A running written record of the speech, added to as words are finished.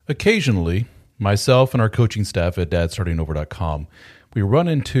Occasionally, myself and our coaching staff at dadstartingover.com, we run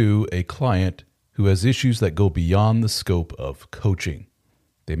into a client who has issues that go beyond the scope of coaching.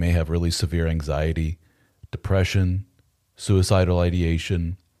 They may have really severe anxiety, depression, suicidal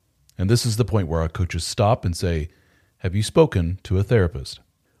ideation, and this is the point where our coaches stop and say, "Have you spoken to a therapist?"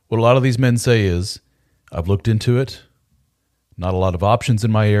 What a lot of these men say is, "I've looked into it, not a lot of options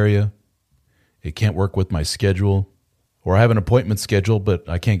in my area, it can't work with my schedule, or I have an appointment scheduled, but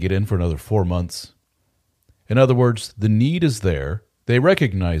I can't get in for another 4 months." In other words, the need is there, they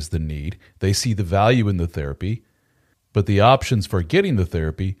recognize the need, they see the value in the therapy, but the options for getting the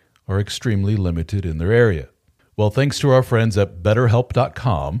therapy are extremely limited in their area. Well, thanks to our friends at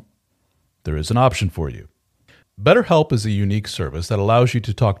BetterHelp.com, there is an option for you. BetterHelp is a unique service that allows you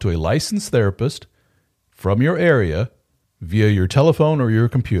to talk to a licensed therapist from your area via your telephone or your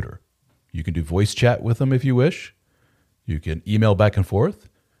computer. You can do voice chat with them if you wish. You can email back and forth.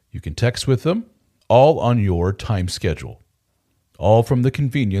 You can text with them, all on your time schedule, all from the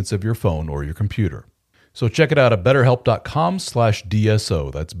convenience of your phone or your computer. So check it out at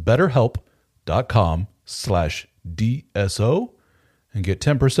betterhelp.com/DSO. That's betterhelp.com/DSO and get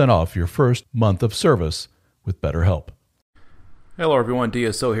 10% off your first month of service with BetterHelp. Hello everyone,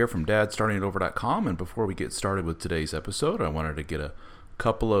 DSO here from dadstartingover.com, and before we get started with today's episode, I wanted to get a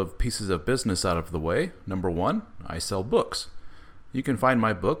couple of pieces of business out of the way. Number one, I sell books. You can find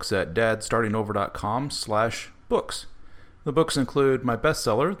my books at dadstartingover.com/books. The books include my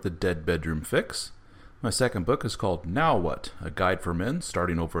bestseller, The Dead Bedroom Fix. My second book is called Now What? A Guide for Men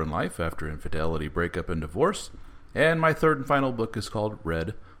Starting Over in Life After Infidelity, Breakup, and Divorce. And my third and final book is called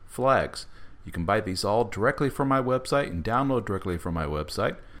Red Flags. You can buy these all directly from my website and download directly from my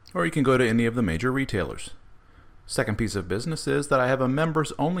website, or you can go to any of the major retailers. Second piece of business is that I have a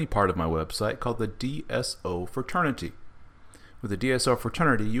members-only part of my website called the DSO Fraternity. With the DSO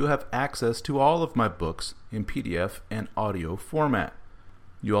Fraternity, you have access to all of my books in PDF and audio format.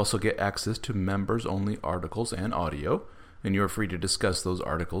 You also get access to members-only articles and audio, and you are free to discuss those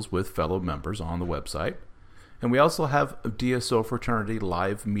articles with fellow members on the website. And we also have DSO Fraternity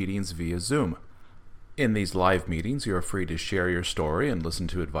live meetings via Zoom. In these live meetings, you are free to share your story and listen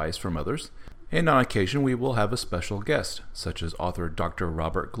to advice from others. And on occasion, we will have a special guest, such as author Dr.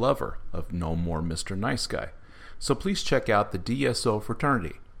 Robert Glover of No More Mr. Nice Guy. So please check out the DSO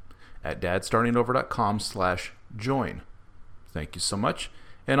Fraternity at dadstartingover.com/join. Thank you so much,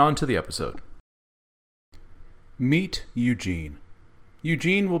 and on to the episode. Meet Eugene.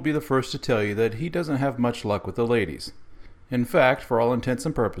 Eugene will be the first to tell you that he doesn't have much luck with the ladies. In fact, for all intents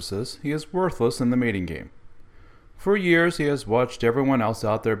and purposes, he is worthless in the mating game. For years, he has watched everyone else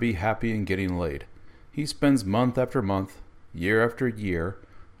out there be happy and getting laid. He spends month after month, year after year,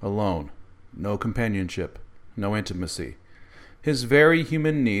 alone. No companionship, no intimacy. His very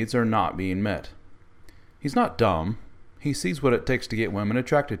human needs are not being met. He's not dumb. He sees what it takes to get women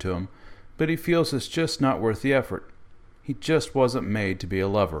attracted to him, but he feels it's just not worth the effort. He just wasn't made to be a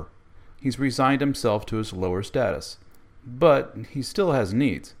lover. He's resigned himself to his lower status. But he still has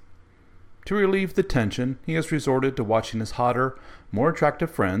needs. To relieve the tension, he has resorted to watching his hotter, more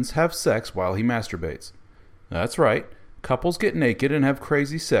attractive friends have sex while he masturbates. That's right, couples get naked and have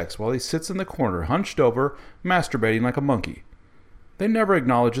crazy sex while he sits in the corner hunched over, masturbating like a monkey. They never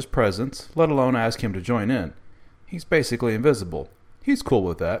acknowledge his presence, let alone ask him to join in. He's basically invisible. He's cool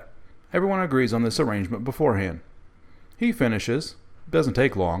with that. Everyone agrees on this arrangement beforehand. He finishes. It doesn't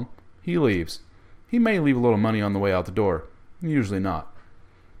take long. He leaves. He may leave a little money on the way out the door. Usually not.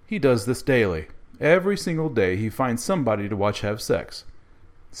 He does this daily. Every single day he finds somebody to watch have sex.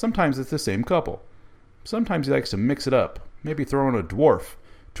 Sometimes it's the same couple. Sometimes he likes to mix it up. Maybe throw in a dwarf,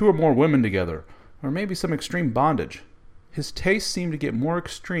 2 or more women together, or maybe some extreme bondage. His tastes seem to get more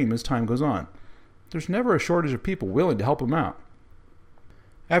extreme as time goes on. There's never a shortage of people willing to help him out.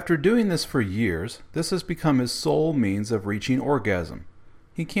 After doing this for years, this has become his sole means of reaching orgasm.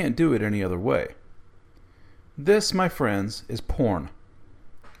 He can't do it any other way. This, my friends, is porn.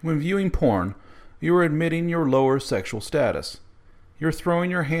 When viewing porn, you are admitting your lower sexual status. You're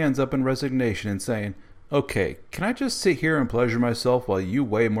throwing your hands up in resignation and saying, "Okay, can I just sit here and pleasure myself while you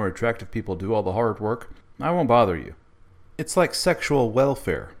way more attractive people do all the hard work? I won't bother you." It's like sexual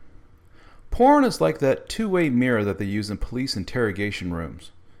welfare. Porn is like that two-way mirror that they use in police interrogation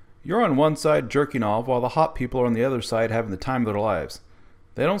rooms. You're on one side jerking off while the hot people are on the other side having the time of their lives.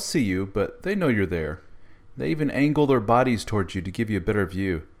 They don't see you, but they know you're there. They even angle their bodies towards you to give you a better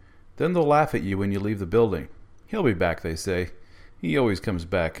view. Then they'll laugh at you when you leave the building. "He'll be back," they say. He always comes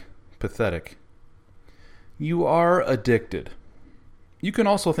back. Pathetic. You are addicted. You can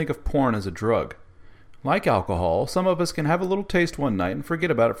also think of porn as a drug. Like alcohol, some of us can have a little taste one night and forget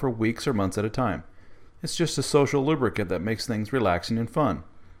about it for weeks or months at a time. It's just a social lubricant that makes things relaxing and fun.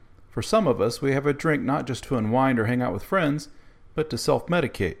 For some of us, we have a drink not just to unwind or hang out with friends, but to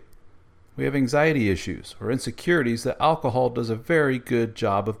self-medicate. We have anxiety issues or insecurities that alcohol does a very good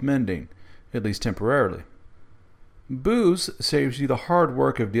job of mending, at least temporarily. Booze saves you the hard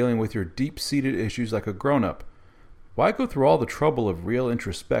work of dealing with your deep-seated issues like a grown-up. Why go through all the trouble of real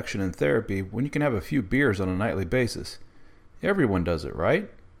introspection and therapy when you can have a few beers on a nightly basis? Everyone does it, right?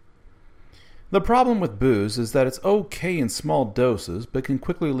 The problem with booze is that it's okay in small doses, but can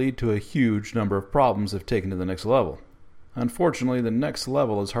quickly lead to a huge number of problems if taken to the next level. Unfortunately, the next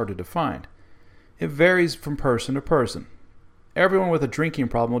level is hard to define. It varies from person to person. Everyone with a drinking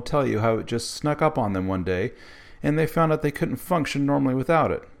problem will tell you how it just snuck up on them one day, and they found out they couldn't function normally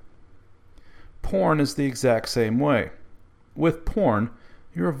without it. Porn is the exact same way. With porn,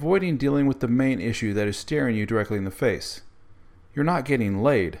 you're avoiding dealing with the main issue that is staring you directly in the face. You're not getting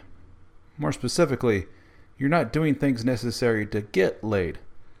laid. More specifically, you're not doing things necessary to get laid.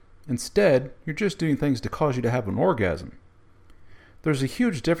 Instead, you're just doing things to cause you to have an orgasm. There's a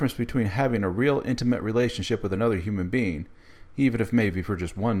huge difference between having a real intimate relationship with another human being, even if maybe for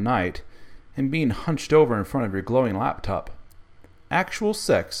just one night, and being hunched over in front of your glowing laptop. Actual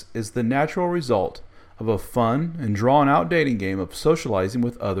sex is the natural result of a fun and drawn-out dating game of socializing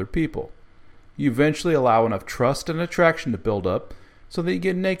with other people. You eventually allow enough trust and attraction to build up so that you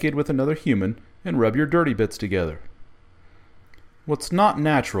get naked with another human and rub your dirty bits together. What's not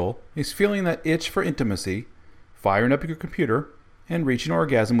natural is feeling that itch for intimacy, firing up your computer, and reaching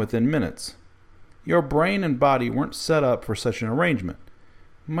orgasm within minutes. Your brain and body weren't set up for such an arrangement,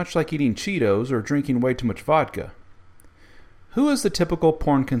 much like eating Cheetos or drinking way too much vodka. Who is the typical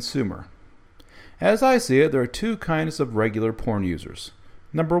porn consumer? As I see it, there are two kinds of regular porn users.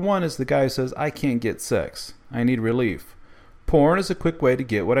 Number one is the guy who says, I can't get sex. I need relief. Porn is a quick way to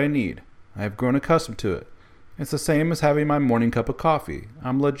get what I need. I have grown accustomed to it. It's the same as having my morning cup of coffee.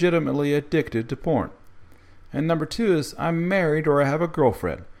 I'm legitimately addicted to porn. And number two is, I'm married or I have a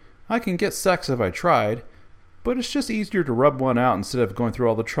girlfriend. I can get sex if I tried, but it's just easier to rub one out instead of going through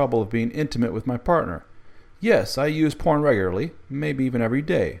all the trouble of being intimate with my partner. Yes, I use porn regularly, maybe even every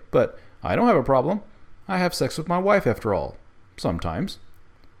day, but I don't have a problem. I have sex with my wife after all. Sometimes.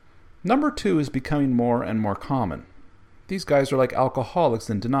 Number two is becoming more and more common. These guys are like alcoholics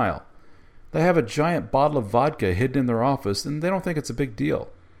in denial. They have a giant bottle of vodka hidden in their office and they don't think it's a big deal.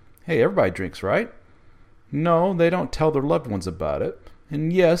 Hey, everybody drinks, right? No, they don't tell their loved ones about it.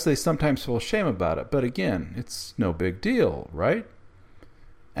 And yes, they sometimes feel shame about it, but again, it's no big deal, right?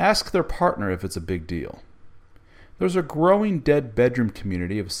 Ask their partner if it's a big deal. There's a growing dead bedroom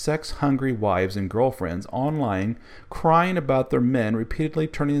community of sex-hungry wives and girlfriends online crying about their men repeatedly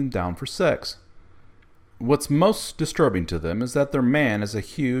turning them down for sex. What's most disturbing to them is that their man has a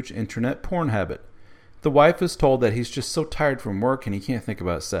huge internet porn habit. The wife is told that he's just so tired from work and he can't think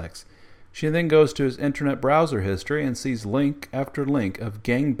about sex. She then goes to his internet browser history and sees link after link of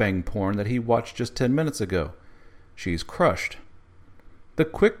gangbang porn that he watched just 10 minutes ago. She's crushed. The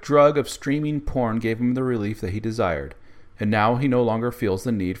quick drug of streaming porn gave him the relief that he desired, and now he no longer feels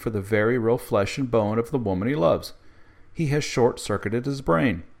the need for the very real flesh and bone of the woman he loves. He has short-circuited his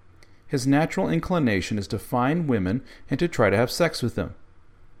brain. His natural inclination is to find women and to try to have sex with them.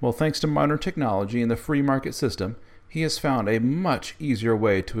 Well, thanks to modern technology and the free market system, he has found a much easier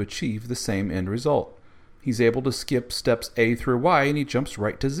way to achieve the same end result. He's able to skip steps A through Y and he jumps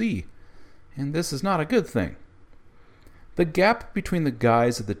right to Z. And this is not a good thing. The gap between the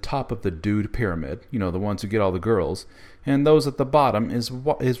guys at the top of the dude pyramid, the ones who get all the girls, and those at the bottom is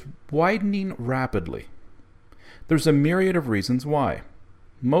widening rapidly. There's a myriad of reasons why.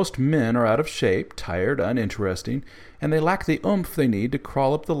 Most men are out of shape, tired, uninteresting, and they lack the oomph they need to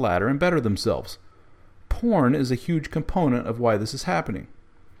crawl up the ladder and better themselves. Porn is a huge component of why this is happening.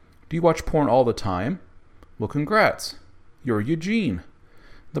 Do you watch porn all the time? Well, congrats. You're Eugene.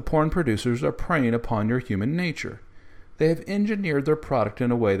 The porn producers are preying upon your human nature. They have engineered their product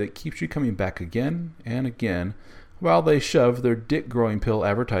in a way that keeps you coming back again and again while they shove their dick-growing pill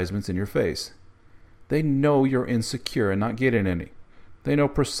advertisements in your face. They know you're insecure and not getting any. They know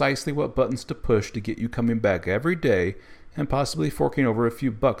precisely what buttons to push to get you coming back every day and possibly forking over a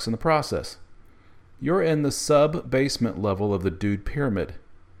few bucks in the process. You're in the sub-basement level of the dude pyramid.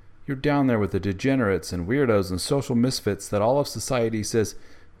 You're down there with the degenerates and weirdos and social misfits that all of society says,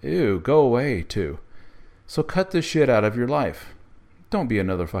 ew, go away to. So cut this shit out of your life. Don't be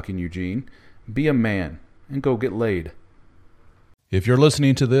another fucking Eugene. Be a man and go get laid. If you're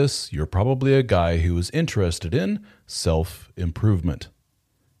listening to this, you're probably a guy who is interested in self-improvement.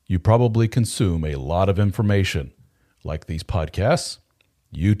 you probably consume a lot of information, like these podcasts,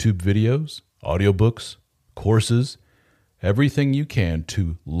 YouTube videos, audiobooks, courses, everything you can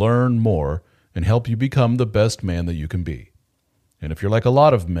to learn more and help you become the best man that you can be. And if you're like a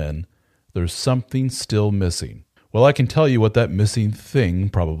lot of men, there's something still missing. Well, I can tell you what that missing thing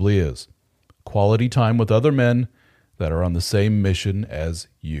probably is. Quality time with other men that are on the same mission as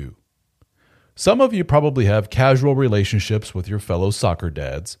you. Some of you probably have casual relationships with your fellow soccer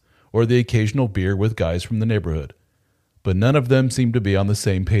dads or the occasional beer with guys from the neighborhood, but none of them seem to be on the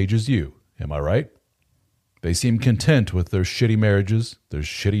same page as you. Am I right? They seem content with their shitty marriages, their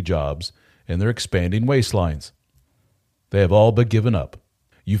shitty jobs, and their expanding waistlines. They have all but given up.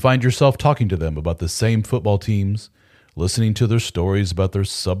 You find yourself talking to them about the same football teams, listening to their stories about their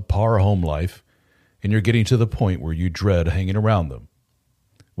subpar home life, and you're getting to the point where you dread hanging around them.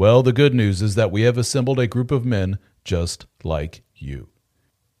 Well, the good news is that we have assembled a group of men just like you.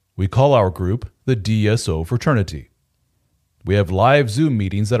 We call our group the DSO Fraternity. We have live Zoom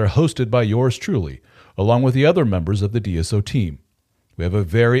meetings that are hosted by yours truly, along with the other members of the DSO team. We have a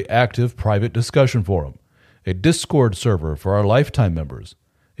very active private discussion forum, a Discord server for our lifetime members,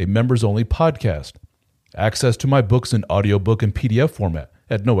 a members-only podcast, access to my books in audiobook and PDF format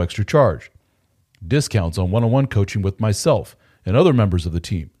at no extra charge, discounts on one-on-one coaching with myself and other members of the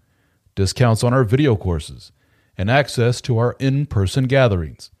team, discounts on our video courses, and access to our in-person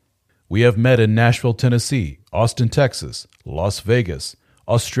gatherings. We have met in Nashville, Tennessee, Austin, Texas, Las Vegas,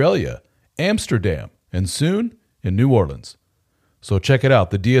 Australia, Amsterdam, and soon in New Orleans. So check it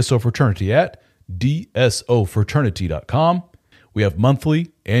out, the DSO Fraternity at dsofraternity.com. We have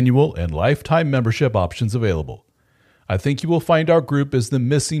monthly, annual, and lifetime membership options available. I think you will find our group is the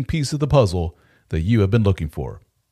missing piece of the puzzle that you have been looking for.